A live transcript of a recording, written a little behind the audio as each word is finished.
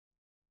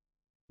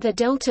The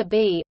Delta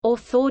B, or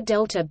Thor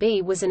Delta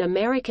B, was an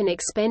American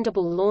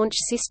expendable launch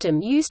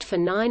system used for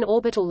 9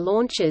 orbital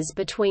launches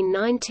between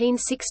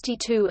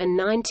 1962 and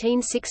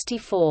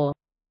 1964.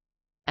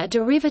 A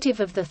derivative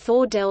of the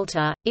Thor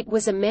Delta, it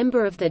was a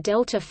member of the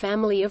Delta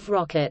family of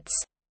rockets.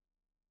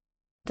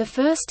 The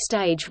first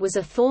stage was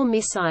a Thor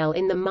missile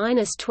in the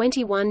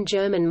 -21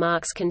 German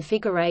marks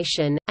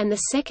configuration, and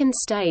the second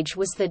stage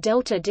was the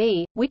Delta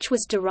D, which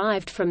was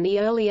derived from the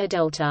earlier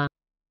Delta.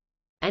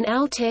 An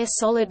Altair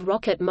solid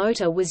rocket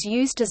motor was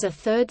used as a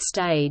third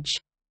stage.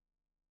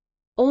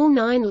 All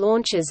 9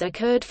 launches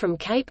occurred from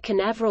Cape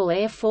Canaveral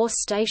Air Force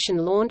Station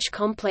Launch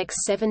Complex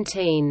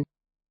 17.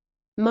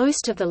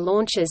 Most of the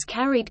launches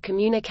carried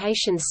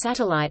communications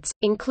satellites,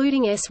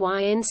 including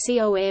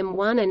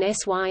SYNCOM-1 and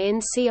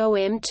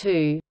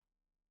SYNCOM-2.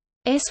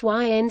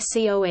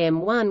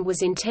 SYNCOM-1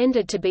 was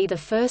intended to be the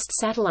first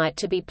satellite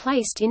to be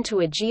placed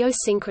into a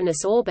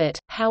geosynchronous orbit,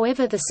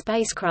 however the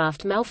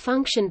spacecraft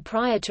malfunctioned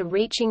prior to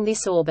reaching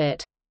this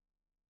orbit.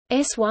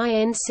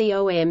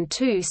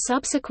 SYNCOM-2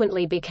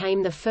 subsequently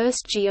became the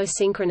first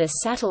geosynchronous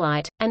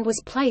satellite, and was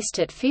placed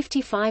at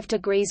 55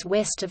 degrees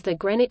west of the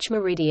Greenwich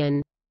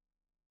meridian.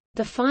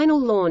 The final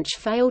launch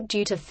failed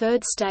due to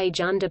third-stage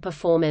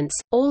underperformance.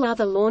 All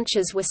other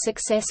launches were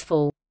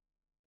successful.